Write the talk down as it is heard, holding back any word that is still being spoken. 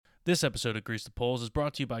This episode of Grease the Polls is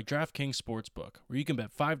brought to you by DraftKings Sportsbook, where you can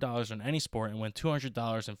bet $5 on any sport and win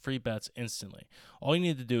 $200 in free bets instantly. All you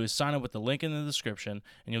need to do is sign up with the link in the description,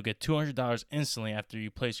 and you'll get $200 instantly after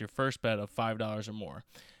you place your first bet of $5 or more.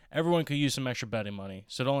 Everyone could use some extra betting money,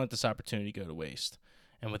 so don't let this opportunity go to waste.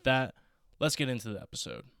 And with that, let's get into the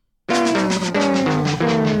episode.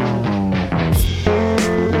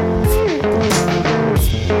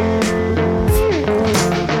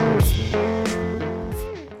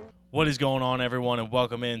 What is going on, everyone, and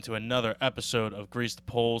welcome into another episode of Grease the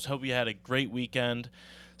Polls. Hope you had a great weekend.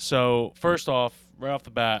 So, first off, right off the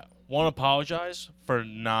bat, want to apologize for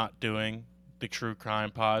not doing the true crime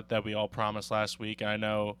pod that we all promised last week. I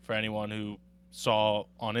know for anyone who saw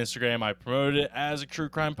on Instagram, I promoted it as a true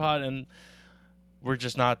crime pod, and we're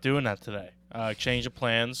just not doing that today. Change of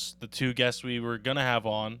plans. The two guests we were going to have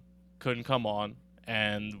on couldn't come on,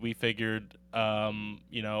 and we figured,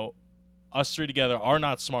 us three together are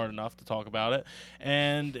not smart enough to talk about it,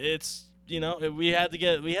 and it's we had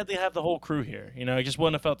to have the whole crew here. It just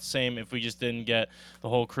wouldn't have felt the same if we just didn't get the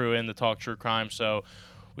whole crew in to talk true crime. So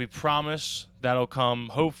we promise that'll come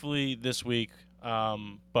hopefully this week,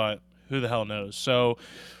 but who the hell knows. So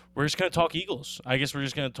we're just going to talk Eagles. I guess we're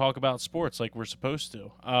just going to talk about sports like we're supposed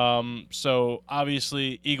to. So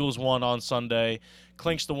obviously Eagles won on Sunday,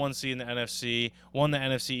 clinched the 1 seed in the NFC, won the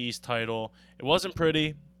NFC East title. It wasn't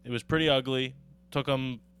pretty. It was pretty ugly. Took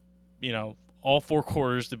them, all four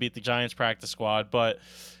quarters to beat the Giants practice squad. But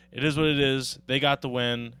it is what it is. They got the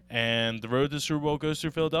win. And the road to the Super Bowl goes through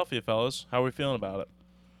Philadelphia, fellas. How are we feeling about it?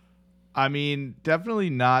 I mean, definitely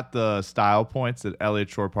not the style points that Elliott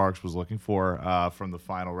Shore-Parks was looking for from the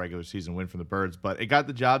final regular season win from the Birds. But it got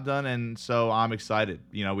the job done, and so I'm excited.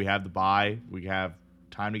 We have the bye. We have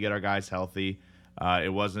time to get our guys healthy.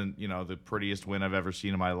 It wasn't, the prettiest win I've ever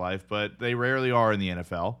seen in my life, but they rarely are in the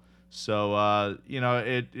NFL. So,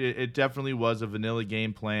 it definitely was a vanilla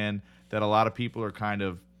game plan that a lot of people are kind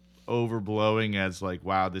of overblowing as like,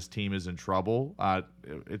 wow, this team is in trouble.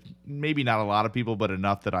 Maybe not a lot of people, but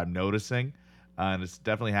enough that I'm noticing. And it's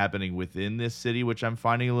definitely happening within this city, which I'm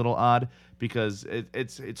finding a little odd because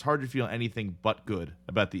it's hard to feel anything but good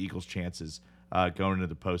about the Eagles' chances going into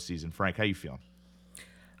the postseason. Frank, how you feeling?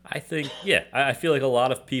 I feel like a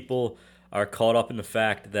lot of people are caught up in the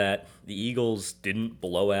fact that the Eagles didn't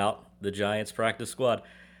blow out the Giants practice squad.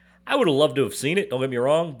 I would have loved to have seen it, don't get me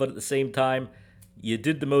wrong, but at the same time, you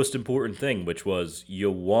did the most important thing, which was you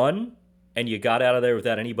won and you got out of there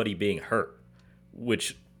without anybody being hurt,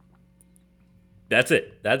 which that's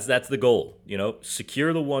it. That's the goal,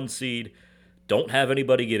 secure the 1 seed, don't have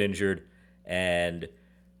anybody get injured, and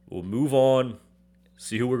we'll move on.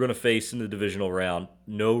 See who we're going to face in the divisional round.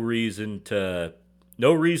 No reason to,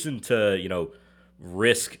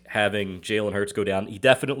 risk having Jalen Hurts go down. He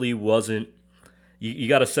definitely wasn't. You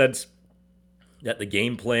got a sense that the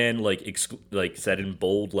game plan, said in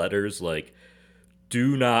bold letters,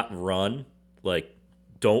 do not run.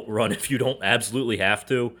 Don't run if you don't absolutely have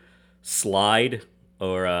to. Slide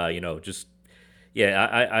or just.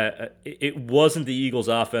 Yeah, it wasn't the Eagles'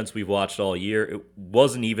 offense we've watched all year. It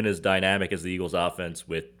wasn't even as dynamic as the Eagles' offense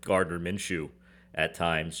with Gardner Minshew at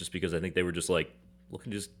times, just because I think they were just looking to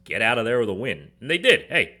just get out of there with a win. And they did.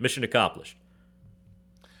 Hey, mission accomplished.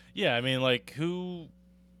 Yeah, I mean, who,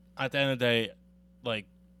 at the end of the day,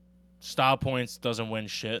 style points doesn't win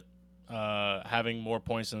shit. Having more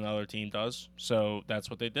points than the other team does. So that's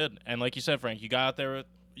what they did. And like you said, Frank, you got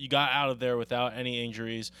out of there without any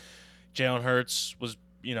injuries. Jalen Hurts was,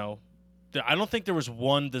 I don't think there was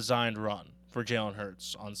one designed run for Jalen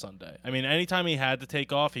Hurts on Sunday. I mean, anytime he had to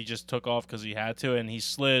take off, he just took off because he had to, and he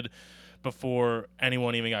slid before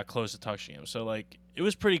anyone even got close to touching him. So, it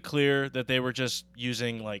was pretty clear that they were just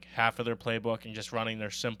using, half of their playbook and just running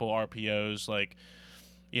their simple RPOs.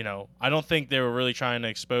 I don't think they were really trying to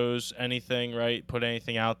expose anything, right? Put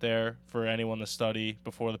anything out there for anyone to study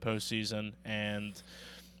before the postseason. And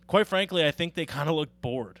quite frankly, I think they kind of looked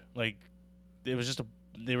bored. They were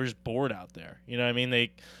just bored out there. You know what I mean?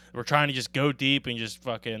 They were trying to just go deep and just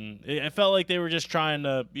fucking. It felt like they were just trying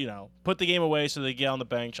to, put the game away so they get on the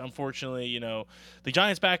bench. Unfortunately, the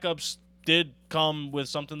Giants' backups did come with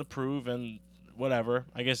something to prove, and whatever.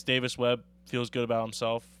 I guess Davis Webb feels good about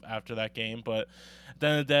himself after that game, but at the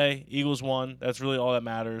end of the day, Eagles won. That's really all that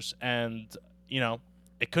matters, and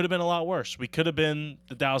it could have been a lot worse. We could have been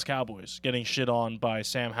the Dallas Cowboys getting shit on by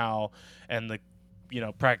Sam Howell and the,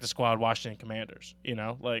 practice squad Washington Commanders.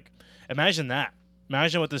 Imagine that.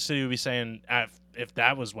 Imagine what the city would be saying if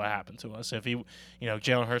that was what happened to us. If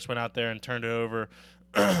Jalen Hurts went out there and turned it over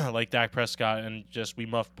like Dak Prescott and we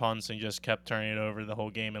muffed punts and just kept turning it over the whole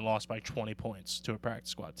game and lost by 20 points to a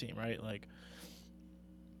practice squad team, right?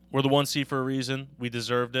 We're the 1 seed for a reason. We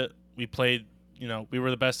deserved it. We played, we were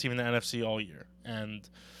the best team in the NFC all year. And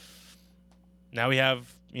now we have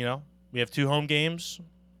 2 home games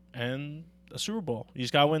and a Super Bowl. You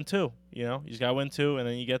just got to win 2, You just got to win 2, and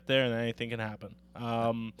then you get there, and then anything can happen.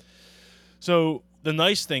 So the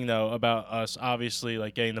nice thing, though, about us, obviously,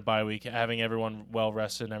 like getting the bye week, having everyone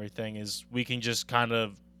well-rested and everything, is we can just kind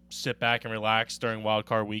of sit back and relax during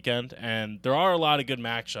Wildcard weekend. And there are a lot of good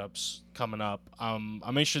matchups coming up. I'm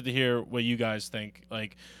interested to hear what you guys think.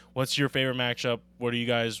 Like, what's your favorite matchup? What are you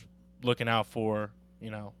guys looking out for?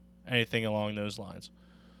 Anything along those lines.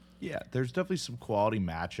 Yeah, there's definitely some quality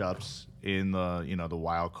matchups in the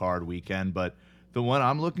wild card weekend, but the one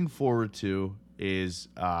I'm looking forward to is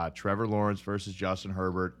Trevor Lawrence versus Justin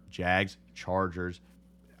Herbert, Jags, Chargers.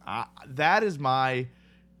 That is my,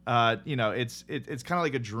 it's kind of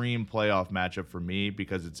like a dream playoff matchup for me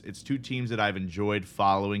because it's 2 teams that I've enjoyed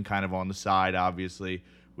following kind of on the side, obviously,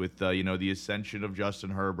 with the ascension of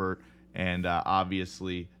Justin Herbert and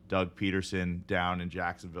obviously Doug Peterson down in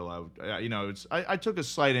Jacksonville. I took a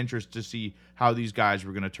slight interest to see how these guys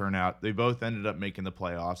were going to turn out. They both ended up making the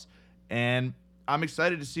playoffs, and I'm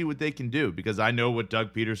excited to see what they can do because I know what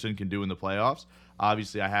Doug Peterson can do in the playoffs.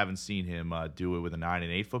 Obviously, I haven't seen him do it with a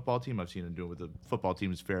 9-8 football team. I've seen him do it with a football team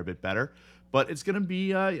that's a fair bit better. But it's going to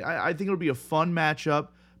be, I think it'll be a fun matchup,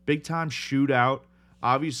 big-time shootout.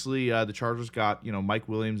 Obviously, the Chargers got, Mike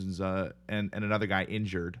Williams and another guy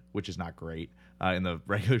injured, which is not great in the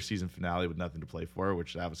regular season finale with nothing to play for,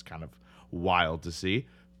 which that was kind of wild to see.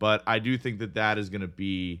 But I do think that is going to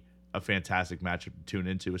be a fantastic matchup to tune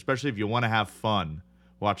into, especially if you want to have fun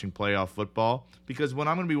watching playoff football. Because when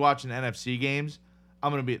I'm going to be watching NFC games,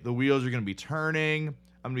 the wheels are going to be turning.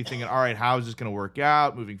 I'm going to be thinking, all right, how is this going to work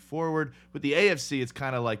out moving forward? With the AFC, it's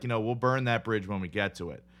kind of like, we'll burn that bridge when we get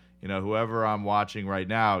to it. Whoever I'm watching right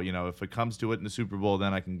now, if it comes to it in the Super Bowl,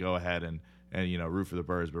 then I can go ahead and root for the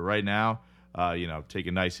Birds. But right now, take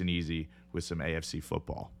it nice and easy with some AFC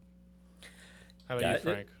football. How about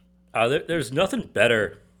you, Frank? There's nothing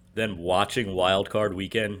better than watching Wild Card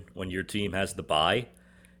weekend when your team has the bye,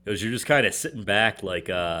 because you're just kind of sitting back like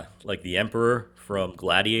the Emperor from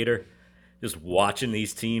Gladiator, just watching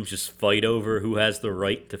these teams just fight over who has the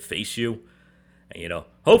right to face you. And,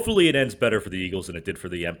 hopefully it ends better for the Eagles than it did for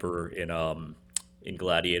the Emperor in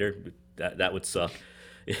Gladiator. That would suck.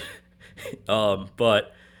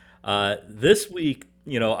 But this week,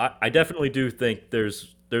 I definitely do think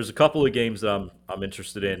there's a couple of games that I'm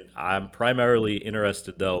interested in. I'm primarily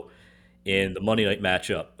interested though in the Monday night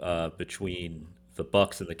matchup between the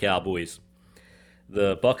Bucs and the Cowboys.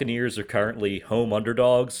 The Buccaneers are currently home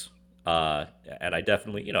underdogs. And I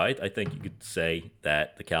definitely, I think you could say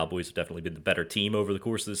that the Cowboys have definitely been the better team over the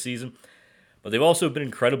course of the season, but they've also been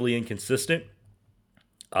incredibly inconsistent.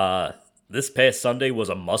 This past Sunday was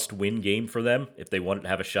a must-win game for them if they wanted to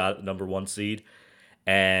have a shot at the number 1 seed,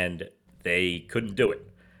 and they couldn't do it.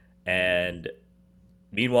 And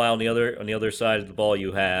meanwhile, on the other side of the ball,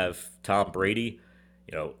 you have Tom Brady.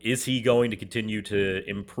 Is he going to continue to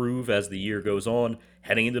improve as the year goes on?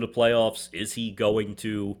 Heading into the playoffs, is he going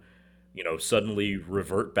to suddenly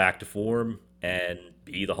revert back to form and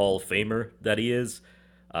be the Hall of Famer that he is?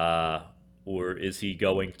 Or is he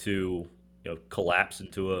going to, collapse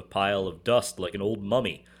into a pile of dust like an old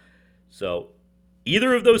mummy? So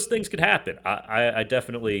either of those things could happen. I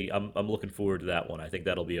definitely, I'm looking forward to that one. I think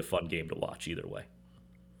that'll be a fun game to watch either way.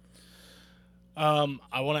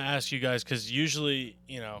 I want to ask you guys, because usually,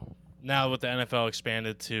 now with the NFL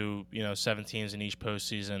expanded to, 7 teams in each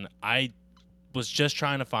postseason, I was just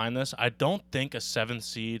trying to find this. I don't think a 7th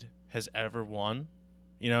seed has ever won,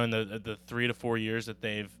 in the 3 to 4 years that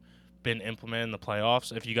they've been implemented in the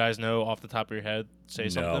playoffs. If you guys know off the top of your head, say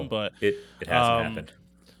something. But it hasn't happened.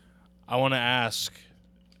 I want to ask,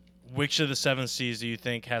 which of the 7 seeds do you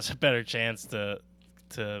think has a better chance to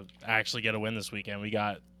actually get a win this weekend? We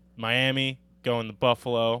got Miami going to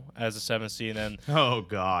Buffalo as a 7th seed, and then oh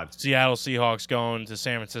god, Seattle Seahawks going to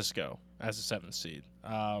San Francisco as a 7th seed.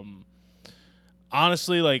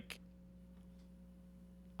 Honestly,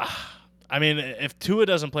 if Tua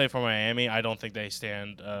doesn't play for Miami, I don't think they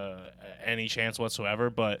stand any chance whatsoever.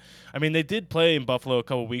 But they did play in Buffalo a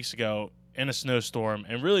couple weeks ago in a snowstorm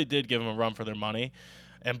and really did give them a run for their money.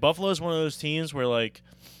 And Buffalo is one of those teams where,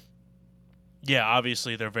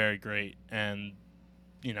 obviously they're very great, and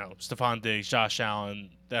Stephon Diggs, Josh Allen,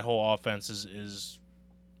 that whole offense is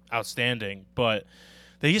outstanding. But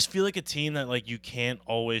they just feel like a team that, you can't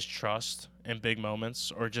always trust in big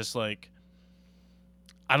moments, or just,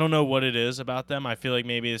 I don't know what it is about them. I feel like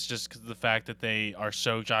maybe it's just 'cause of the fact that they are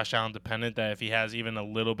so Josh Allen dependent that if he has even a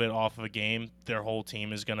little bit off of a game, their whole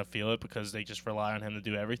team is going to feel it because they just rely on him to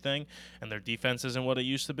do everything, and their defense isn't what it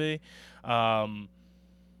used to be.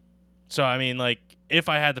 So, I mean, like, if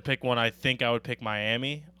I had to pick one, I think I would pick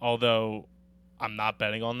Miami, although I'm not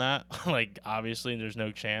betting on that. Like, obviously, there's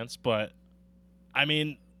no chance. But, I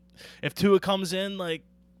mean, if Tua comes in,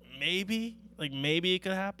 maybe it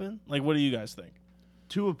could happen. Like, what do you guys think?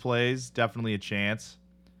 Tua plays, definitely a chance.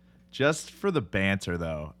 Just for the banter,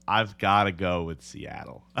 though, I've got to go with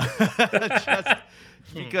Seattle. Just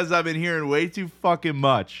because I've been hearing way too fucking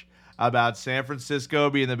much about San Francisco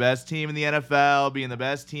being the best team in the NFL, being the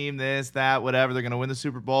best team, this, that, whatever. They're going to win the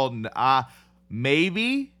Super Bowl. And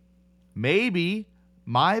maybe,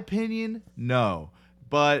 my opinion, no.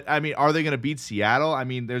 But, I mean, are they going to beat Seattle? I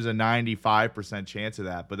mean, there's a 95% chance of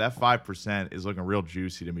that. But that 5% is looking real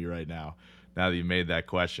juicy to me right now that you made that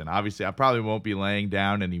question. Obviously, I probably won't be laying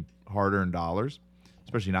down any hard-earned dollars,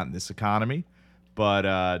 especially not in this economy.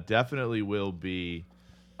 But definitely will be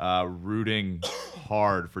rooting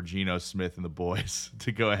hard for Geno Smith and the boys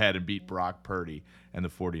to go ahead and beat Brock Purdy and the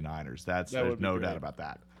 49ers. There's no doubt about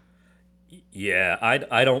that. Yeah,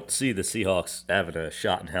 I don't see the Seahawks having a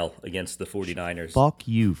shot in hell against the 49ers. Fuck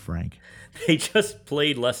you, Frank. They just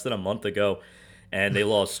played less than a month ago, and they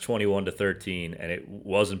lost 21-13, and it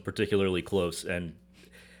wasn't particularly close. And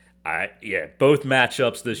both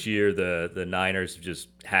matchups this year, the Niners just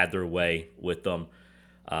had their way with them.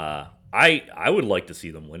 I would like to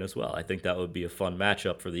see them win as well. I think that would be a fun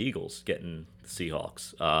matchup for the Eagles, getting the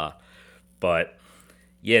Seahawks. But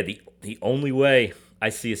yeah, the only way I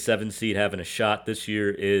see a 7 seed having a shot this year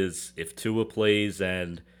is if Tua plays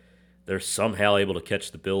and they're somehow able to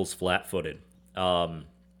catch the Bills flat-footed.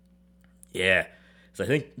 So I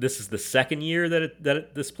think this is the second year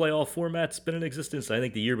that this playoff format's been in existence. I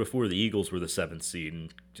think the year before the Eagles were the 7th seed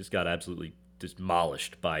and just got absolutely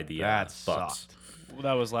demolished by the Bucs. Sucked. Well,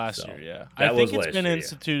 that was last year, yeah. That I think was it's been last year,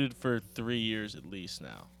 instituted for 3 years at least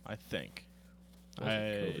now. I think.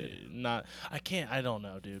 I don't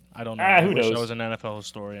know, dude. I don't know. I wish I was an NFL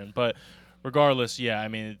historian, but regardless, yeah. I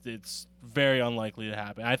mean, it's very unlikely to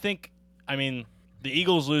happen. The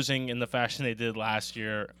Eagles losing in the fashion they did last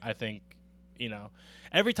year. I think,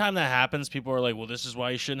 every time that happens, people are like, "Well, this is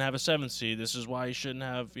why you shouldn't have a 7th seed. This is why you shouldn't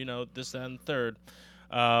have, this, that, and third."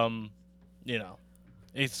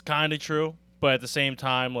 It's kind of true. But at the same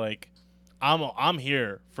time, I'm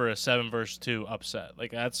here for a 7-2 upset.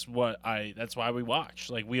 Like that's why we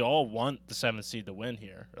watch. Like we all want the 7th seed to win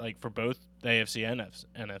here. Like for both the AFC and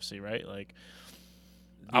NFC, right? Like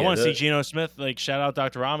I want to see Geno Smith. Like shout out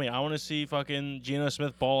Dr. Rami. I want to see fucking Geno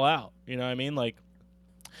Smith ball out. You know what I mean? Like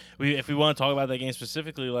if we want to talk about that game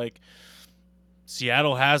specifically, like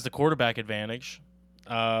Seattle has the quarterback advantage.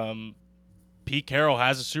 Pete Carroll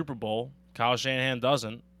has a Super Bowl. Kyle Shanahan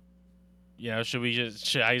doesn't.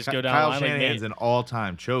 Should I just go down Kyle the line? Shanahan's an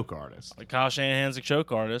all-time choke artist. Like Kyle Shanahan's a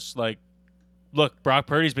choke artist. Like, look, Brock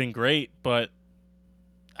Purdy's been great, but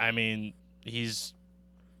I mean, it's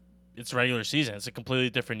regular season. It's a completely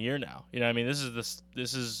different year now. You know what I mean? This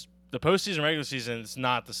is the postseason, regular season. It's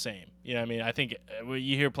not the same. You know what I mean? I think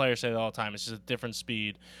you hear players say that all the time. It's just a different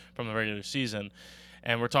speed from the regular season,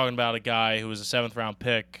 and we're talking about a guy who was a 7th-round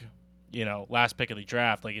pick. Last pick of the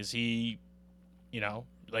draft. Like, is he?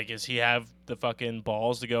 Does he have the fucking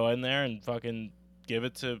balls to go in there and fucking give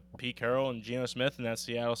it to Pete Carroll and Geno Smith and that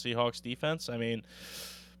Seattle Seahawks defense? I mean,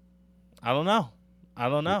 I don't know.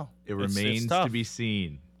 It remains to be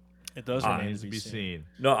seen. It does remain to be seen.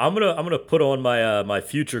 No, I'm gonna put on my my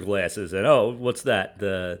future glasses and what's that?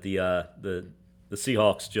 The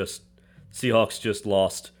Seahawks just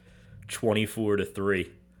lost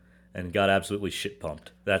 24-3. And got absolutely shit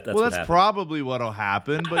pumped. That's probably what'll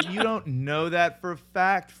happen, but you don't know that for a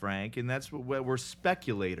fact, Frank. And that's what we're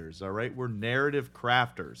speculators, all right? We're narrative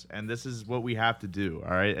crafters, and this is what we have to do,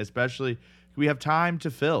 all right? Especially we have time to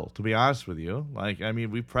fill. To be honest with you,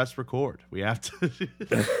 we press record. We have to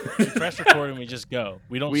we press record and we just go.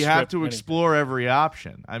 We don't. We have to explore every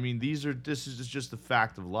option. I mean, this is just the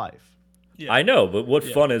fact of life. Yeah. I know, but what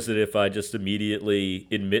fun is it if I just immediately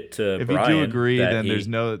admit to Brian? If you do agree, then there's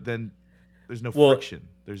no friction.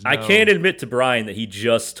 I can't admit to Brian that he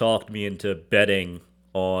just talked me into betting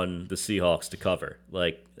on the Seahawks to cover.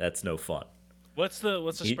 Like that's no fun. What's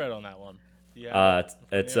the spread on that one?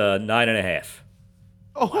 It's 9.5.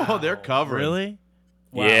 Oh, wow. They're covering. Really?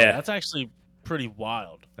 Wow, yeah, that's actually pretty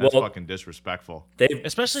wild. That's fucking disrespectful.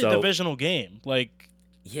 Especially a divisional game. Like.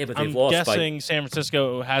 Yeah, but I'm guessing San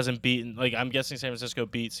Francisco hasn't beaten. Like I'm guessing San Francisco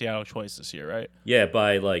beat Seattle twice this year, right? Yeah,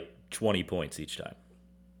 by 20 points each time.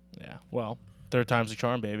 Yeah. Well, Third time's the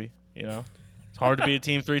charm, baby. It's hard to be a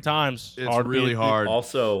team 3 times. It's really hard.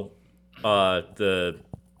 Also, the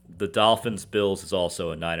Dolphins Bills is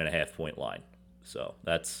also a 9.5 point line. So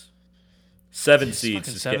that's 7 seeds.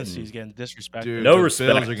 Fucking 7 seeds getting disrespected. Dude, No the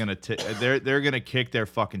respect. Bills are gonna they're gonna kick their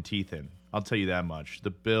fucking teeth in. I'll tell you that much. The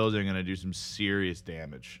Bills are gonna do some serious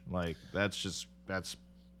damage. Like that's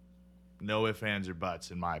no ifs, ands, or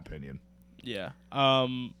buts in my opinion. Yeah.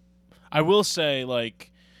 I will say,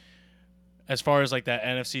 like, as far as like that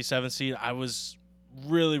NFC 7 seed, I was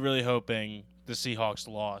really, really hoping the Seahawks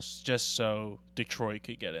lost just so Detroit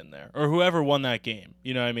could get in there, or whoever won that game.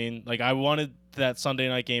 You know what I mean? Like, I wanted that Sunday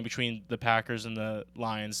night game between the Packers and the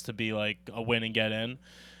Lions to be like a win and get in.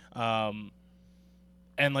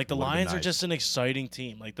 And like the Lions are just an exciting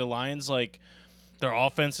team. Like the Lions, like their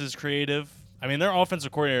offense is creative. I mean, their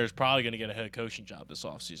offensive coordinator is probably going to get a head coaching job this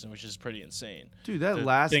offseason, which is pretty insane. Dude, that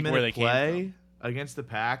last minute play against the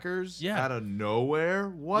Packers out of nowhere?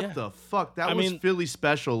 What the fuck? That was Philly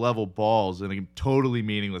special level balls in a totally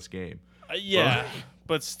meaningless game.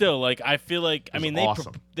 But still, like, I feel like, I mean,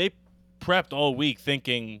 awesome. they prepped all week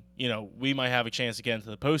thinking, we might have a chance to get into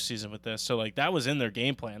the postseason with this. So, like, that was in their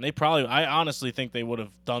game plan. I honestly think they would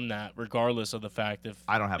have done that regardless of the fact if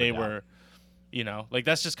they were, like,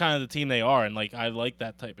 that's just kind of the team they are. And, like, I like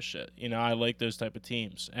that type of shit. I like those type of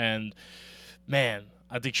teams. And, man,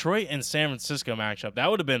 a Detroit and San Francisco matchup, that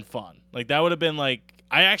would have been fun. Like, that would have been, like,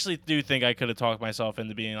 I actually do think I could have talked myself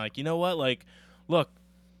into being like, you know what? Like, look,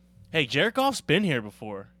 hey, Jared Goff's been here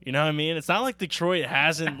before. You know what I mean? It's not like Detroit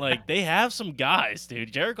hasn't, like, they have some guys,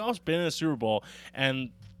 dude. Jared Goff's been in a Super Bowl. And,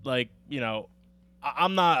 like,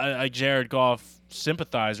 I'm not a Jared Goff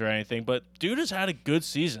sympathizer or anything, but dude has had a good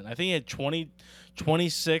season. I think he had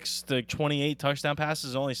 26 to 28 touchdown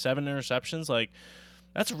passes, only 7 interceptions. Like,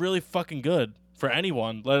 that's really fucking good for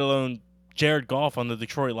anyone, let alone Jared Goff on the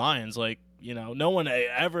Detroit Lions. Like, no one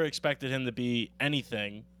ever expected him to be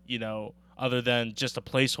anything, other than just a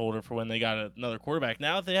placeholder for when they got another quarterback.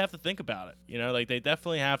 Now they have to think about it. Like, they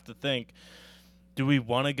definitely have to think, do we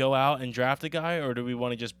want to go out and draft a guy, or do we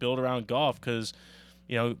want to just build around Goff? Because,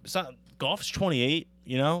 it's not, Goff's 28,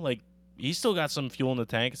 like, he's still got some fuel in the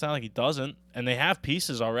tank. It's not like he doesn't. And they have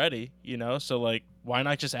pieces already, so, like, why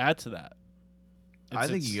not just add to that?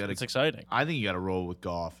 It's exciting. I think you got to roll with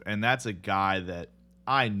Goff, and that's a guy that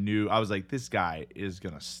I was like, this guy is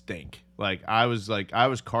gonna stink. I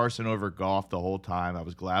was Carson over Goff the whole time. I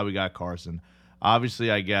was glad we got Carson. Obviously,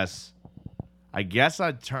 I guess I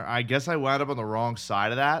wound up on the wrong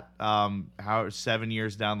side of that. 7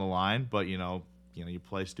 years down the line, but you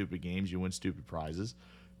play stupid games, you win stupid prizes.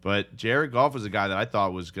 But Jared Goff was a guy that I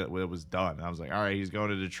thought was done. I was like, all right, he's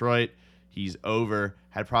going to Detroit. He's over.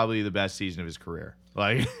 Had probably the best season of his career.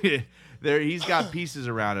 Like, he's got pieces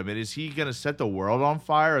around him. And is he going to set the world on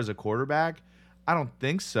fire as a quarterback? I don't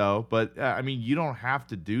think so. But, I mean, you don't have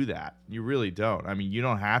to do that. You really don't. I mean, you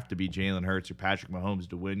don't have to be Jalen Hurts or Patrick Mahomes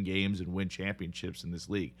to win games and win championships in this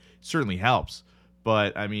league. It certainly helps.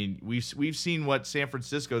 But, I mean, we've seen what San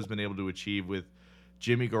Francisco's been able to achieve with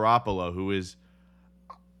Jimmy Garoppolo, who is,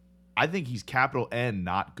 I think he's capital N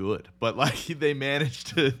not good, but like they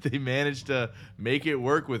managed to make it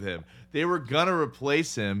work with him. They were gonna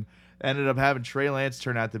replace him, ended up having Trey Lance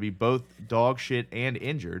turn out to be both dog shit and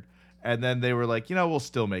injured, and then they were like, we'll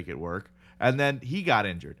still make it work. And then he got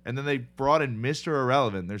injured, and then they brought in Mr.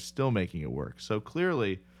 Irrelevant. They're still making it work. So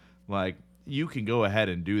clearly, like, you can go ahead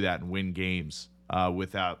and do that and win games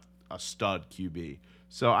without a stud QB.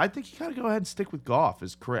 So I think you got to go ahead and stick with Goff.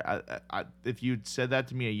 Is correct. If you'd said that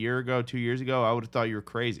to me a year ago, 2 years ago, I would have thought you were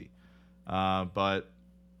crazy. But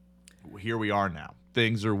here we are now.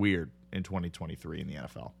 Things are weird in 2023 in the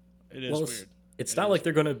NFL. It is weird. It's not like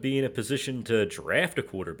they're going to be in a position to draft a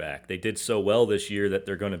quarterback. They did so well this year that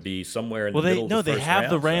they're going to be somewhere in the middle of the first round. They have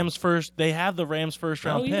the Rams first. They have the Rams first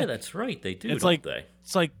round pick. Oh yeah, that's right. They do. It's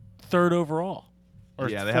like third overall.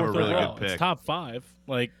 They have a really good pick. It's top 5.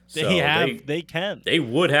 Like, so they can. They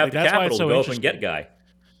would have the capital to go up and get a guy.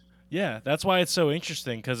 Yeah, that's why it's so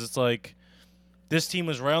interesting, because it's like this team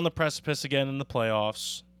was right on the precipice again in the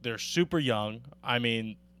playoffs. They're super young. I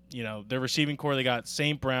mean, their receiving core, they got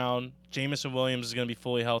St. Brown. Jamison Williams is going to be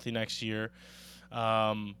fully healthy next year.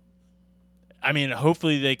 I mean,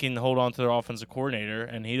 hopefully they can hold on to their offensive coordinator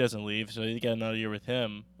and he doesn't leave, so they get another year with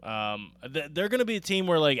him. They're going to be a team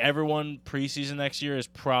where, like, everyone preseason next year is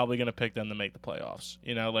probably going to pick them to make the playoffs.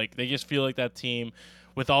 Like, they just feel like that team,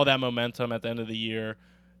 with all that momentum at the end of the year,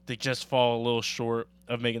 they just fall a little short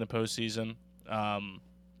of making the postseason. I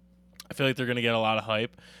feel like they're going to get a lot of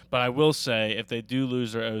hype. But I will say, if they do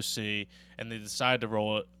lose their OC and they decide to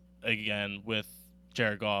roll it again with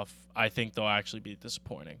Jared Goff, I think they'll actually be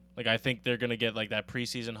disappointing. Like, I think they're going to get, like, that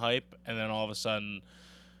preseason hype, and then all of a sudden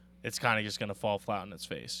it's kind of just going to fall flat on its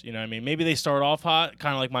face. You know what I mean? Maybe they start off hot,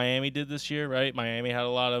 kind of like Miami did this year, right? Miami had a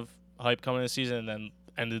lot of hype coming this season and then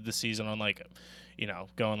ended the season on, like, you know,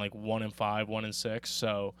 going, like, 1-5, 1-6.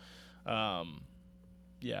 So,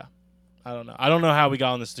 yeah. I don't know. I don't know how we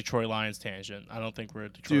got on this Detroit Lions tangent. I don't think we're a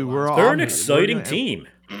Detroit Dude, Lions. They're an exciting team.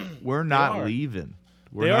 We're not leaving.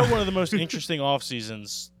 They are one of the most interesting off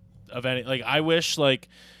seasons of any. Like, I wish, like,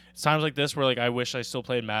 it's times like this where, like, I wish I still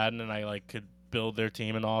played Madden and I, like, could build their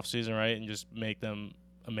team in the off season, right, and just make them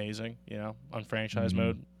amazing, you know, on franchise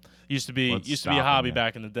mode. Used to be a hobby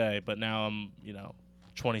back in the day, but now I'm, you know,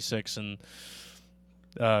 26 and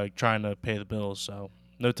trying to pay the bills, so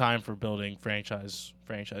no time for building franchise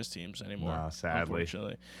teams anymore. No, sadly.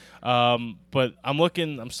 Unfortunately. But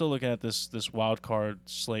I'm still looking at this wild card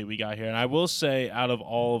slate we got here, and I will say, out of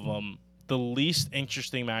all of them, the least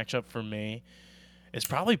interesting matchup for me is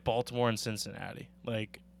probably Baltimore and Cincinnati.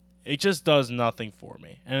 Like, it just does nothing for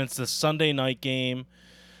me, and it's the Sunday night game.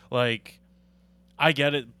 Like, I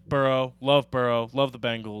get it, Burrow, love the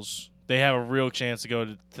Bengals. They have a real chance to go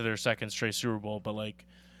to their second straight Super Bowl, but, like,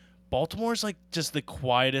 Baltimore's, like, just the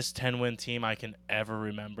quietest 10-win team I can ever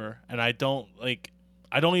remember. And I don't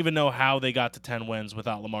even know how they got to 10 wins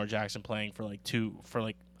without Lamar Jackson playing for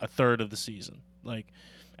a third of the season. Like,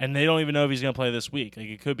 and they don't even know if he's going to play this week. Like,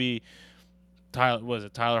 it could be Tyler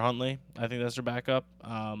Huntley? I think that's their backup.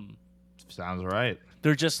 Sounds right.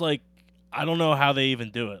 They're just, like, I don't know how they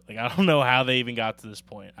even do it. Like, I don't know how they even got to this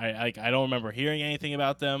point. I don't remember hearing anything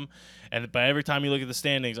about them. But every time you look at the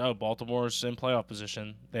standings, Baltimore's in playoff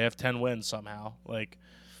position. They have 10 wins somehow. Like,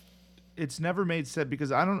 it's never made sense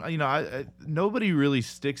because nobody really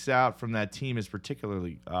sticks out from that team as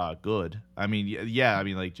particularly good. I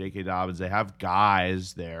mean, like J.K. Dobbins, they have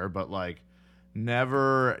guys there, but, like,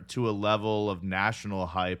 never to a level of national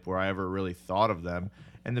hype where I ever really thought of them.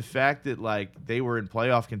 And the fact that, like, they were in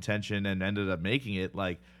playoff contention and ended up making it,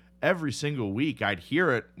 like, every single week I'd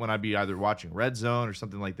hear it when I'd be either watching Red Zone or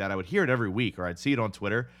something like that. I would hear it every week, or I'd see it on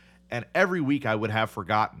Twitter. And every week I would have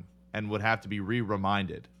forgotten and would have to be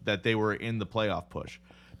reminded that they were in the playoff push.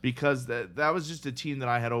 Because that was just a team that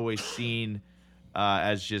I had always seen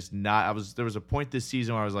as just not – there was a point this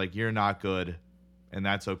season where I was like, you're not good, and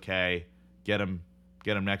that's okay. Get them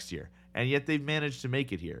next year. And yet they've managed to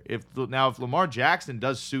make it here. If Lamar Jackson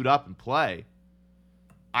does suit up and play,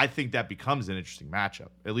 I think that becomes an interesting matchup,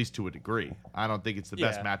 at least to a degree. I don't think it's the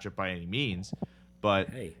best matchup by any means, but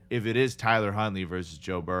if it is Tyler Huntley versus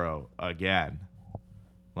Joe Burrow again,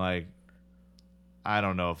 like, I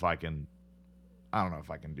don't know if I can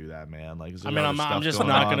do that, man. Like, I'm just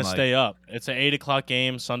not going to stay up. It's an 8:00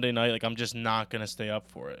 game Sunday night. Like, I'm just not going to stay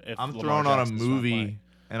up for it. I'm throwing on a movie.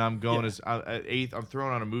 And I'm going at 8. I'm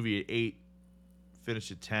throwing on a movie at 8,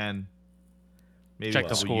 finish at 10. Maybe check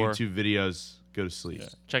the score. YouTube videos, go to sleep. Yeah.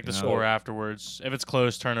 Check the score afterwards. If it's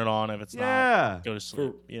close, turn it on. If it's not, go to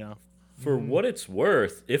sleep. For what it's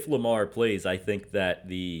worth, if Lamar plays, I think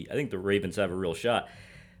the Ravens have a real shot.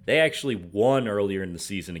 They actually won earlier in the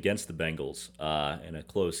season against the Bengals in a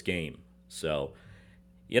close game. So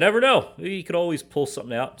you never know. You could always pull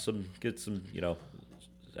something out,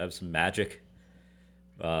 have some magic.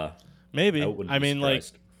 Maybe. When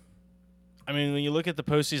you look at the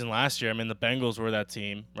postseason last year, the Bengals were that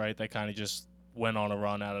team, right? That kind of just went on a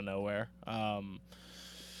run out of nowhere. And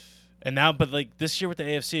now, but, like, this year with the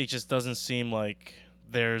AFC, it just doesn't seem like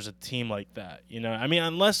there's a team like that, you know?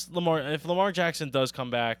 Unless if Lamar Jackson does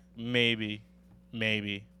come back, maybe,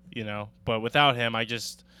 you know. But without him, I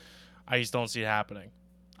just don't see it happening.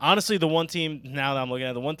 Honestly, the one team now that I'm looking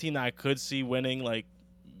at, the one team that I could see winning, like,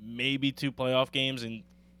 maybe 2 playoff games and,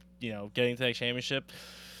 you know, getting to that championship,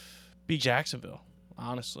 be Jacksonville,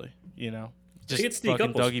 honestly, you know. Just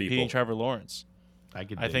fucking Dougie P and Trevor Lawrence. I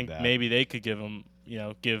think that. Maybe they could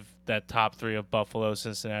give that top 3 of Buffalo,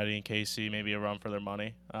 Cincinnati, and KC maybe a run for their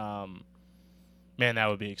money. Man, that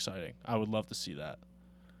would be exciting. I would love to see that.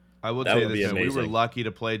 I will tell you this, we were lucky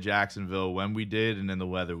to play Jacksonville when we did and in the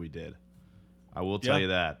weather we did. I will tell you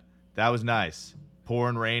that. That was nice.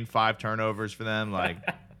 Pouring rain, 5 turnovers for them, like –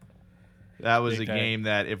 that was a game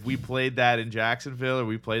that if we played that in Jacksonville or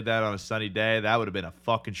we played that on a sunny day, that would have been a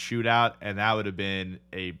fucking shootout, and that would have been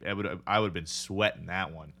I would have been sweating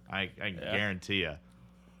that one. I can guarantee you.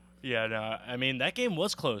 Yeah, no, that game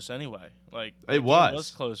was close anyway. Like, it was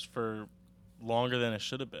close for longer than it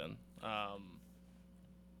should have been.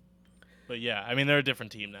 But yeah, they're a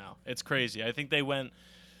different team now. It's crazy. I think they went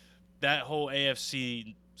that whole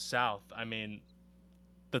AFC South.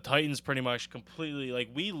 the Titans pretty much completely, like,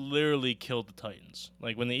 we literally killed the Titans.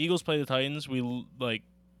 Like, when the Eagles played the Titans,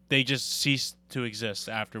 they just ceased to exist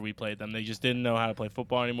after we played them. They just didn't know how to play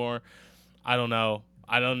football anymore. I don't know.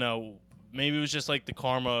 Maybe it was just like the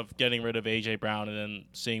karma of getting rid of A.J. Brown and then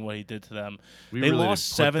seeing what he did to them. They really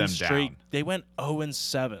lost did put 7 them straight. down. They went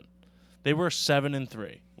 0-7. They were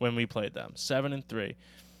 7-3 when we played them. 7-3.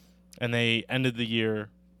 And they ended the year,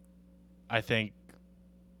 I think,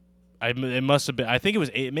 it must have been. I think it was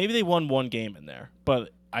 8. Maybe they won one game in there, but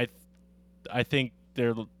I think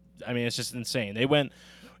they're. I mean, it's just insane. They went,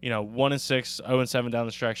 1-6, 0-7 down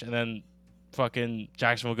the stretch, and then fucking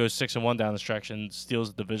Jacksonville goes 6-1 down the stretch and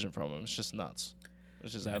steals the division from them. It's just nuts.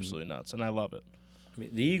 It's just absolutely nuts, and I love it. I mean,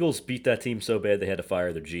 the Eagles beat that team so bad they had to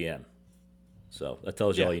fire their GM. So that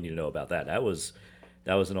tells you all you need to know about that. That was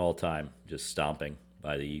an all-time just stomping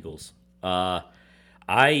by the Eagles. Very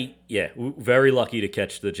lucky to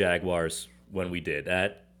catch the Jaguars when we did.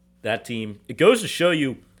 That team, it goes to show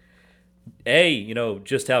you,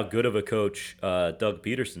 just how good of a coach Doug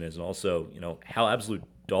Peterson is, and also, how absolute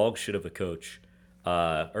dog shit of a coach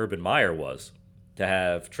Urban Meyer was to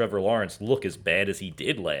have Trevor Lawrence look as bad as he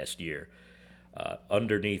did last year.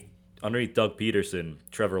 Underneath Doug Peterson,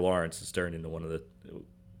 Trevor Lawrence has turned into one of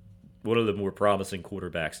the more promising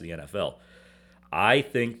quarterbacks in the NFL. I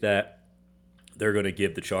think that they're going to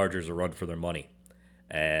give the Chargers a run for their money.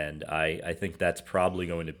 And I think that's probably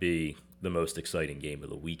going to be the most exciting game of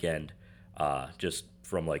the weekend, just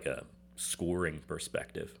from like a scoring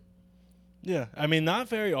perspective. Yeah, I mean, not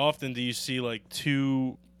very often do you see like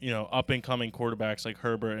two, up-and-coming quarterbacks like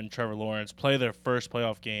Herbert and Trevor Lawrence play their first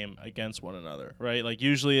playoff game against one another, right? Like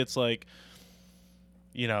usually it's like,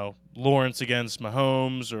 Lawrence against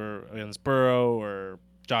Mahomes or against Burrow or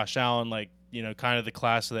Josh Allen, like, kind of the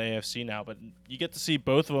class of the AFC now, but you get to see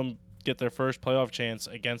both of them get their first playoff chance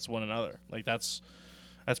against one another. Like that's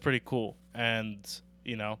pretty cool. And,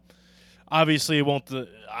 obviously it won't,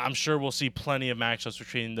 I'm sure we'll see plenty of matchups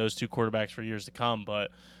between those two quarterbacks for years to come,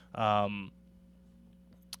 but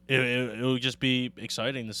it'll just be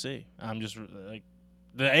exciting to see. I'm just like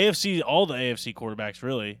all the AFC quarterbacks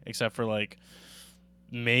really, except for like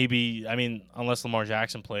maybe, unless Lamar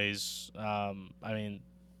Jackson plays,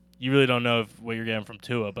 you really don't know what you're getting from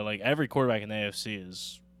Tua, but like every quarterback in the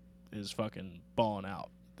AFC is fucking balling out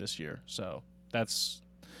this year. So that's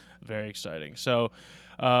very exciting. So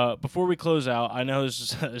before we close out, I know this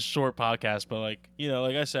is a short podcast, but like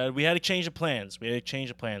I said, we had to change the plans.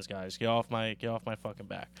 Guys. Get off my fucking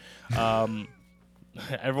back.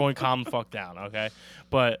 Everyone calm the fuck down, okay?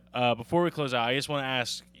 But before we close out, I just want to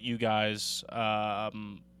ask you guys, out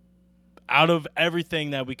of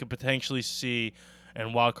everything that we could potentially see in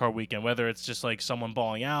Wildcard Weekend, whether it's just like someone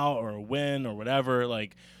balling out or a win or whatever,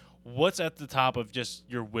 like what's at the top of just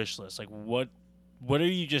your wish list? Like what are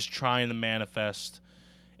you just trying to manifest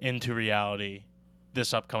into reality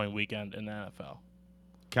this upcoming weekend in the NFL?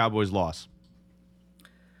 Cowboys loss.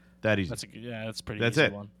 That easy. That's pretty That's easy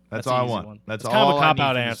it. one. That's all I want. One. That's it's all kind of a cop I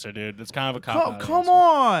out need answer, dude. It's kind of a cop out. Come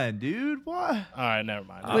on, dude. What? All right, never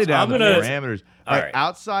mind. Lay down the parameters. All right.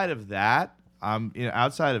 Outside of that,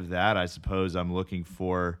 I suppose I'm looking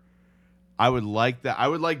for. I would like that. I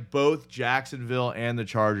would like both Jacksonville and the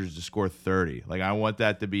Chargers to score 30. Like I want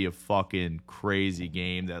that to be a fucking crazy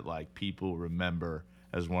game that like people remember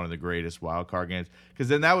as one of the greatest wild card games. Because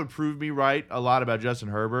then that would prove me right a lot about Justin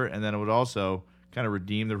Herbert, and then it would also kind of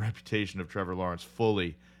redeem the reputation of Trevor Lawrence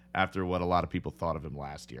fully after what a lot of people thought of him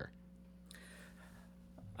last year.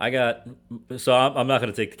 I'm not going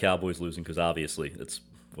to take the Cowboys losing because obviously that's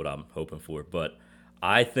what I'm hoping for, but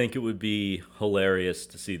I think it would be hilarious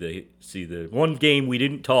to see the one game we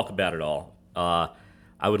didn't talk about at all.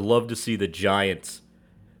 I would love to see the Giants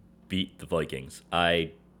beat the Vikings.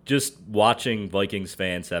 Just watching Vikings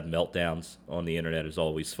fans have meltdowns on the internet is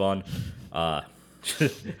always fun.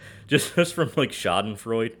 Just from like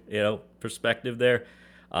Schadenfreude, perspective there.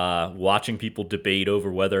 Watching people debate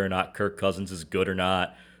over whether or not Kirk Cousins is good or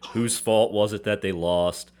not, whose fault was it that they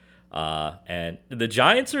lost. And the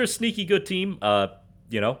Giants are a sneaky good team.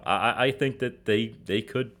 I think that they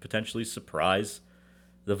could potentially surprise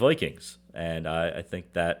the Vikings, and I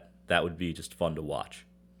think that would be just fun to watch.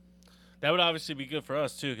 That would obviously be good for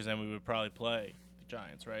us too, because then we would probably play the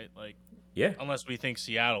Giants, right? Like, yeah, unless we think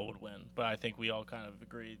Seattle would win, but I think we all kind of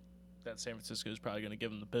agreed that San Francisco is probably going to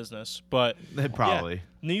give them the business. But they probably. Yeah,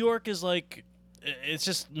 New York is like, it's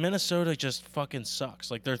just Minnesota just fucking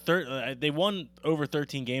sucks. Like they won over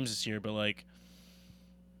 13 games this year, but like,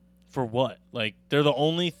 for what? Like they're the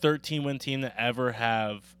only 13-win team to ever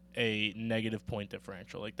have a negative point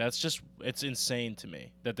differential. Like it's insane to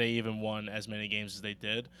me that they even won as many games as they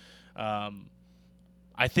did.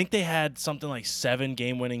 I think they had something like 7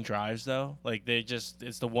 game-winning drives though. Like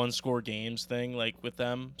it's the one-score games thing like with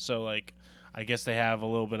them. So like I guess they have a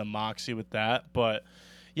little bit of moxie with that, but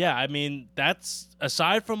yeah, I mean, that's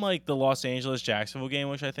aside from like the Los Angeles Jacksonville game,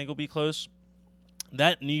 which I think will be close.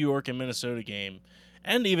 That New York and Minnesota game,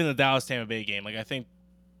 and even the Dallas Tampa Bay game, like I think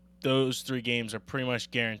those 3 games are pretty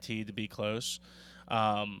much guaranteed to be close.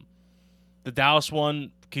 The Dallas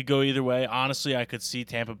one could go either way. Honestly, I could see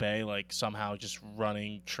Tampa Bay like somehow just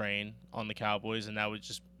running train on the Cowboys, and that would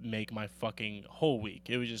just make my fucking whole week.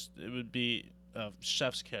 It would be a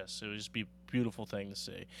chef's kiss. It would just be a beautiful thing to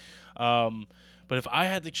see. But if I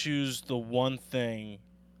had to choose the one thing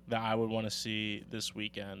that I would want to see this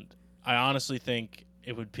weekend, I honestly think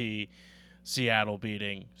it would be Seattle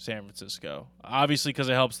beating San Francisco. Obviously because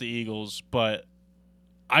it helps the Eagles, but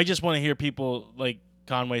I just want to hear people, like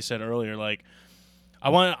Conway said earlier, like I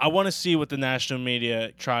want to see what the national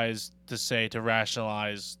media tries to say to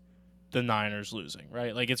rationalize the Niners losing,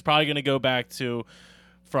 right? Like it's probably going to go back to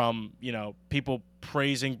from, people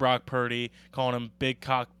praising Brock Purdy, calling him Big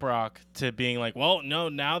Cock Brock, to being like, well, no,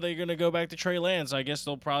 now they're going to go back to Trey Lance. I guess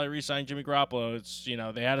they'll probably re-sign Jimmy Garoppolo. It's,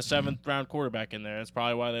 they had a 7th-round quarterback in there. That's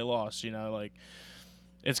probably why they lost, like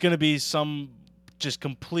it's going to be some just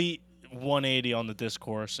complete 180 on the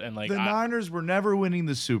discourse. And like the Niners were never winning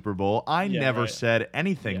the Super Bowl. I never said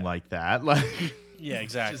anything like that. Like, yeah,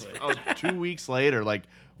 exactly. Just, 2 weeks later, like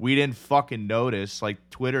we didn't fucking notice. Like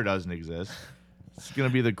Twitter doesn't exist. It's going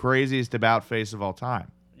to be the craziest about face of all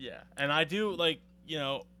time. Yeah, and I do, like,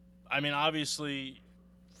 I mean, obviously,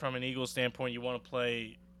 from an Eagles standpoint, you want to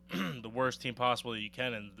play the worst team possible that you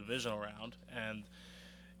can in the divisional round. And,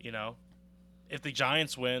 if the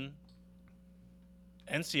Giants win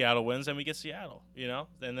and Seattle wins, then we get Seattle,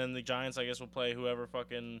 And then the Giants, I guess, will play whoever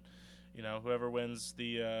fucking, whoever wins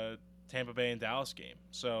the Tampa Bay and Dallas game.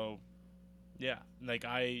 So, yeah, like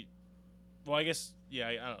I guess, yeah,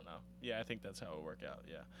 I don't know. Yeah, I think that's how it would work out.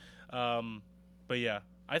 Yeah, but yeah,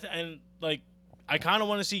 I kind of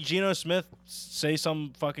want to see Geno Smith say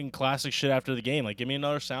some fucking classic shit after the game. Like, give me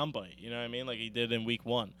another soundbite. You know what I mean? Like he did in Week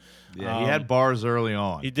 1. Yeah, he had bars early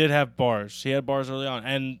on. He did have bars. He had bars early on,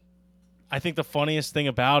 and I think the funniest thing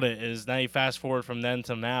about it is now you fast forward from then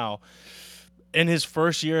to now. In his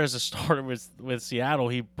first year as a starter with Seattle,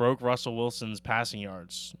 he broke Russell Wilson's passing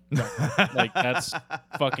yards. Like that's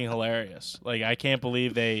fucking hilarious. Like I can't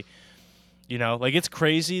believe they. Like it's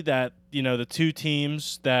crazy that, the 2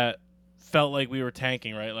 teams that felt like we were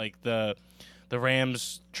tanking, right? Like the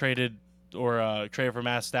Rams traded for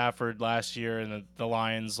Matt Stafford last year, and the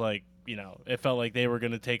Lions, like, it felt like they were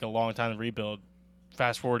going to take a long time to rebuild.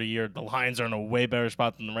 Fast forward a year, the Lions are in a way better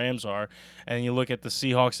spot than the Rams are. And you look at the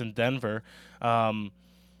Seahawks in Denver. I mean,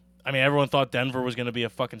 everyone thought Denver was going to be a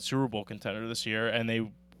fucking Super Bowl contender this year, and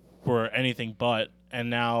they were anything but. And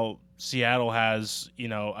now Seattle has,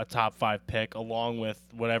 a top 5 pick along with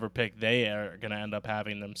whatever pick they are going to end up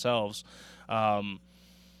having themselves.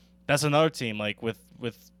 That's another team like with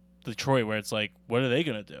Detroit where it's like, what are they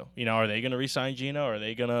going to do? Are they going to re-sign Geno? Are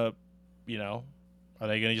they going to, are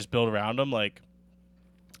they going to just build around him? Like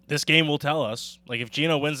this game will tell us. Like if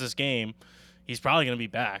Geno wins this game, he's probably going to be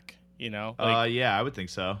back, Like, yeah, I would think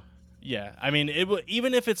so. Yeah, I mean,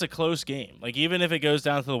 even if it's a close game, like even if it goes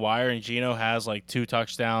down to the wire and Geno has like 2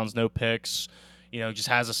 touchdowns, no picks, just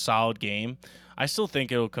has a solid game, I still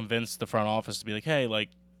think it'll convince the front office to be like, hey, like,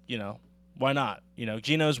 why not?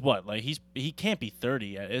 Geno's what? Like he can't be 30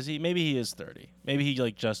 yet, is he? Maybe he is 30. Maybe he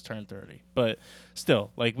like just turned 30. But still,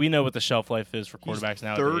 like we know what the shelf life is for quarterbacks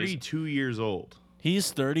nowadays. 32 years old.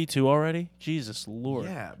 He's 32 already? Jesus Lord.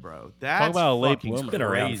 Yeah, bro. That's talk about a late bloomer. He's been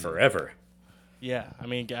around forever. Yeah, I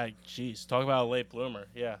mean, jeez, talk about a late bloomer.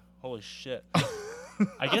 Yeah, holy shit.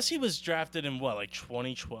 I guess he was drafted in what, like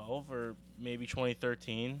 2012 or maybe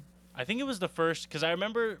 2013. I think it was the first, because I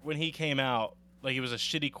remember when he came out, like it was a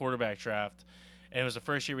shitty quarterback draft, and it was the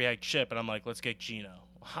first year we had Chip, and I'm like, let's get Geno.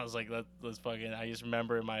 I was like, let's fucking. I just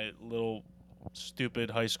remember in my little stupid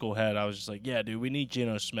high school head, I was just like, yeah, dude, we need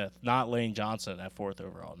Geno Smith, not Lane Johnson at 4th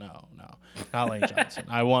overall. No, not Lane Johnson.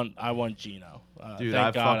 I want Geno. Dude, thank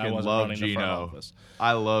I God fucking wasn't love running the front Geno. office.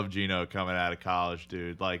 I love Geno coming out of college,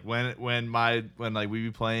 dude. Like when like we be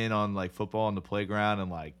playing on like football on the playground and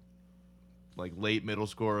like late middle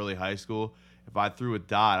school, early high school, if I threw a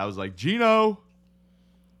dot, I was like Geno.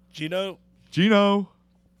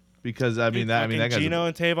 Because that guy's Geno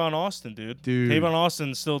and Tavon Austin, dude. Tavon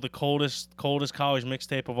Austin's still the coldest college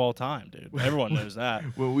mixtape of all time, dude. Everyone knows that.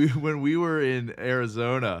 When we were in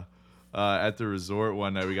Arizona at the resort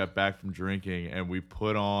one night, we got back from drinking and we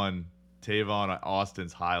put on Tavon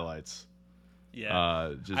Austin's highlights.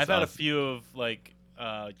 Yeah, I've had a few of like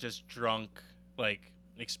just drunk like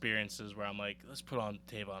experiences where I'm like, let's put on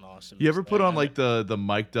Tavon Austin. You ever put on like the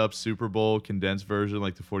mic'd up Super Bowl condensed version,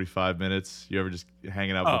 like the 45 minutes? You ever just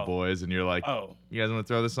hanging out with the boys and you're like, you guys want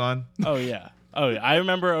to throw this on? Oh yeah. I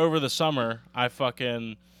remember over the summer, I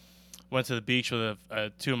fucking went to the beach with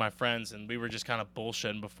two of my friends, and we were just kind of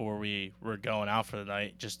bullshitting before we were going out for the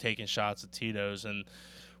night, just taking shots of Tito's, and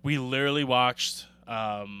we literally watched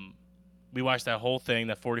that whole thing,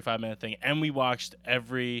 that 45-minute thing, and we watched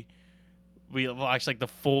like the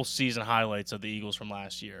full season highlights of the Eagles from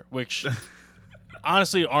last year, which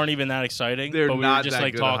honestly aren't even that exciting. They're but we not were just that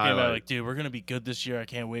like good talking a about highlight. like, dude, we're gonna be good this year. I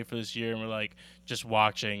can't wait for this year. And we're like just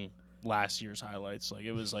watching last year's highlights. Like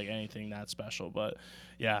it was like anything that special. But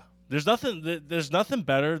yeah, there's nothing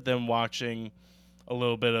better than watching a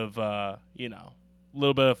little bit of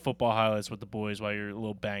football highlights with the boys while you're a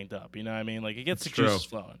little banged up. You know what I mean? Like it gets the juices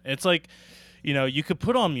flowing. It's like, you could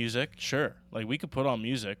put on music, sure. Like we could put on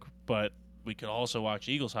music, but we could also watch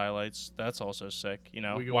Eagles highlights. That's also sick. We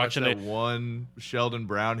can watch that it. one Sheldon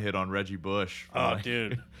Brown hit on Reggie Bush. Oh,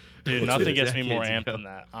 dude, nothing gets me more amped than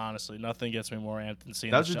that. Honestly, nothing gets me more amped than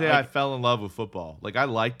seeing. That was the day I fell in love with football. Like I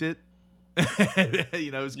liked it.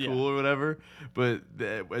 It was cool or whatever. But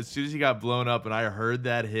as soon as he got blown up and I heard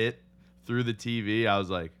that hit through the TV, I was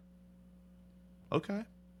like, okay,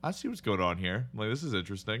 I see what's going on here. I'm like, this is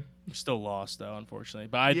interesting. We're still lost, though, unfortunately.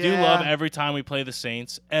 But I do love every time we play the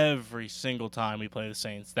Saints. Every single time we play the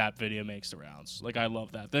Saints, that video makes the rounds. Like, I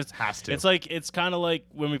love that. Has to. It's kind of like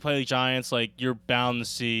when we play the Giants, like, you're bound to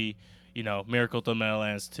see, Miracle to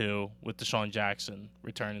Meadowlands 2 with Deshaun Jackson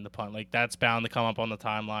returning the punt. Like, that's bound to come up on the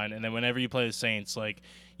timeline. And then whenever you play the Saints, like,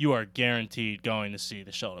 you are guaranteed going to see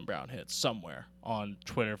the Sheldon Brown hit somewhere on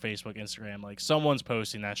Twitter, Facebook, Instagram. Like, someone's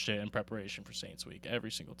posting that shit in preparation for Saints Week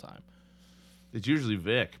every single time. It's usually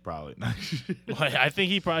Vic, probably. Like, I think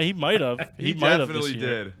he might have. He might have definitely this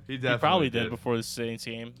year. did. He definitely probably did before the Saints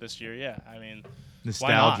game this year. Yeah, I mean,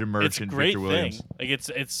 nostalgia why not? It's a merchant great Victor Williams. thing. Like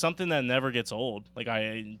it's something that never gets old. Like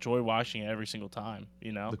I enjoy watching it every single time.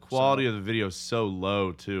 The quality of the video is so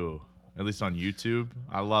low too. At least on YouTube,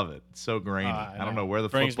 I love it. It's so grainy. I don't know where the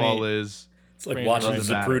football is. It's like watching a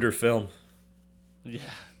Zapruder film. Yeah,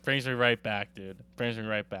 brings me right back, dude. Brings me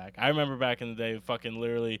right back. I remember back in the day, fucking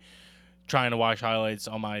literally trying to watch highlights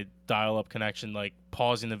on my dial-up connection, like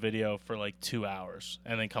pausing the video for like 2 hours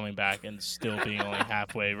and then coming back and still being only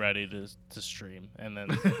halfway ready to stream, and then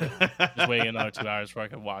just waiting another 2 hours before I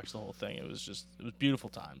could watch the whole thing. It was beautiful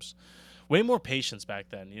times. Way more patience back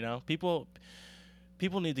then, People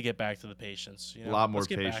need to get back to the patience. A lot more let's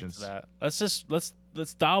get patience. Back to that.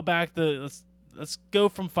 Let's dial back let's go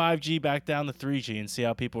from 5G back down to 3G and see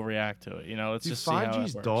how people react to it. Let's just see how it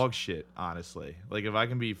works. 5G's dog shit, honestly. Like, if I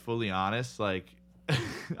can be fully honest, like,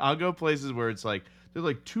 I'll go places where it's like, there's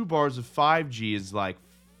like 2 bars of 5G is like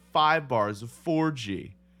 5 bars of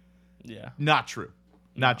 4G. Yeah. Not true.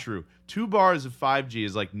 Not true. 2 bars of 5G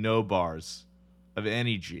is like no bars of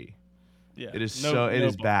any G. Yeah. It is it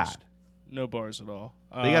is bad. No bars at all.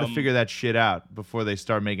 They got to figure that shit out before they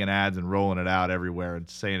start making ads and rolling it out everywhere and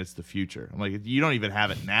saying it's the future. I'm like, you don't even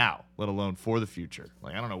have it now, let alone for the future.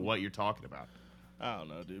 Like, I don't know what you're talking about. I don't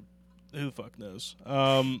know, dude. Who the fuck knows?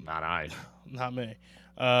 Not I. Not me.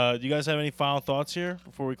 Do you guys have any final thoughts here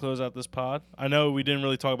before we close out this pod? I know we didn't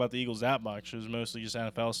really talk about the Eagles that much. It was mostly just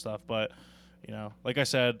NFL stuff. But, like I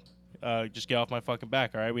said, just get off my fucking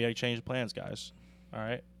back, all right? We had to change the plans, guys. All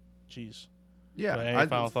right? Jeez. Yeah. Any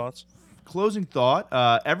final thoughts? Closing thought,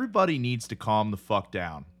 everybody needs to calm the fuck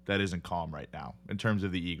down that isn't calm right now in terms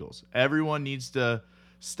of the Eagles. Everyone needs to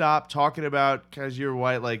stop talking about Kaiser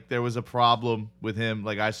White like there was a problem with him.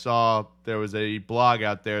 Like, I saw there was a blog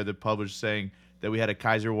out there that published saying that we had a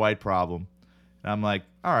Kaiser White problem. And I'm like,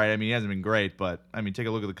 all right, I mean, he hasn't been great, but, I mean, take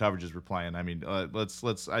a look at the coverages we're playing. I mean,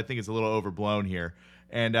 let's. I think it's a little overblown here.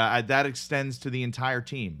 And that extends to the entire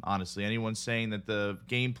team, honestly. Anyone saying that the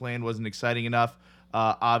game plan wasn't exciting enough,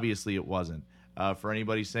 obviously it wasn't. For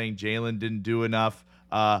anybody saying Jalen didn't do enough,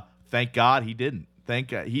 thank God he didn't. Thank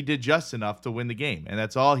God he did just enough to win the game, and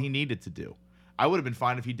that's all he needed to do. I would have been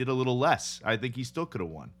fine if he did a little less. I think he still could have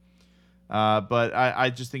won. But I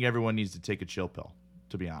just think everyone needs to take a chill pill,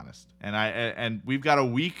 to be honest. And we've got a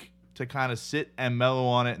week to kind of sit and mellow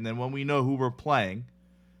on it, and then when we know who we're playing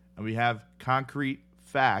and we have concrete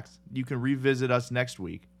facts, you can revisit us next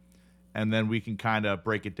week, and then we can kind of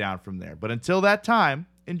break it down from there. But until that time,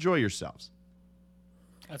 enjoy yourselves.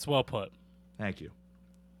 That's well put. Thank you.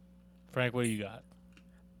 Frank, what do you got?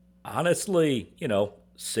 Honestly,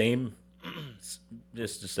 same,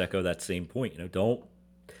 just echo that same point. Don't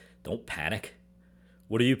panic.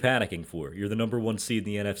 What are you panicking for? You're the number 1 seed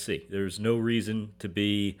in the NFC. There's no reason to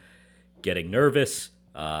be getting nervous.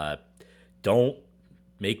 Don't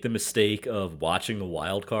make the mistake of watching the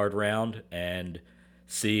wild card round and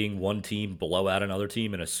seeing one team blow out another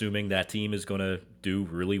team and assuming that team is going to do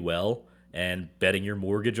really well and betting your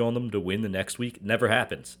mortgage on them to win the next week. Never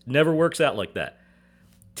happens. Never works out like that.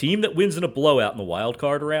 Team that wins in a blowout in the wild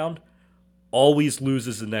card round always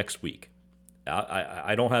loses the next week.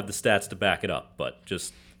 I don't have the stats to back it up, but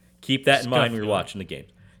just keep that in mind when you're watching the game.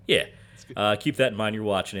 Yeah, keep that in mind when you're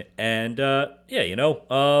watching it. And,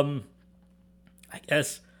 I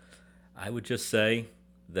guess I would just say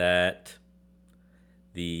that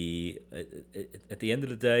at the end of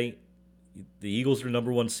the day, the Eagles are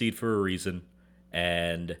number one seed for a reason,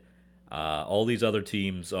 and all these other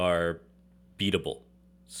teams are beatable.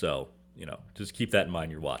 So, just keep that in mind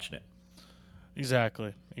when you're watching it.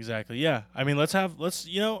 Exactly. Yeah. I mean,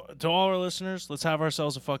 to all our listeners, let's have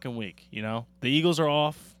ourselves a fucking week. The Eagles are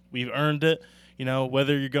off. We've earned it.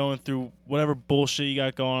 Whether you're going through whatever bullshit you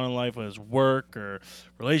got going on in life, whether it's work or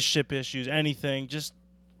relationship issues, anything, just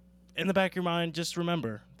in the back of your mind, just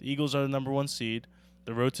remember the Eagles are the number one seed.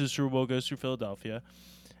 The road to the Super Bowl goes through Philadelphia.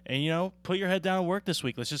 And, put your head down and work this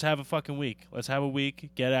week. Let's just have a fucking week. Let's have a week.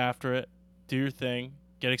 Get after it. Do your thing.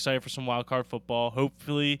 Get excited for some wild card football.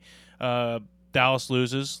 Hopefully, Dallas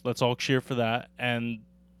loses. Let's all cheer for that. And,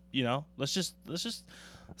 let's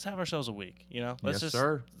have ourselves a week.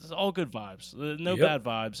 Sir. It's all good vibes. No bad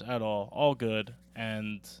vibes at all. All good.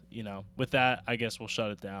 And, with that, I guess we'll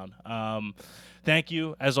shut it down. Thank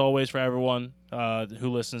you, as always, for everyone who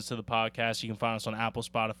listens to the podcast. You can find us on Apple,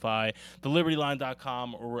 Spotify,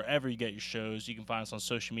 thelibertyline.com, or wherever you get your shows. You can find us on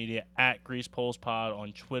social media at GreasePolesPod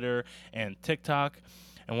on Twitter and TikTok.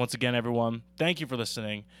 And once again, everyone, thank you for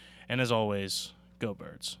listening. And as always, go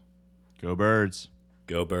Birds. Go Birds.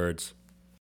 Go Birds.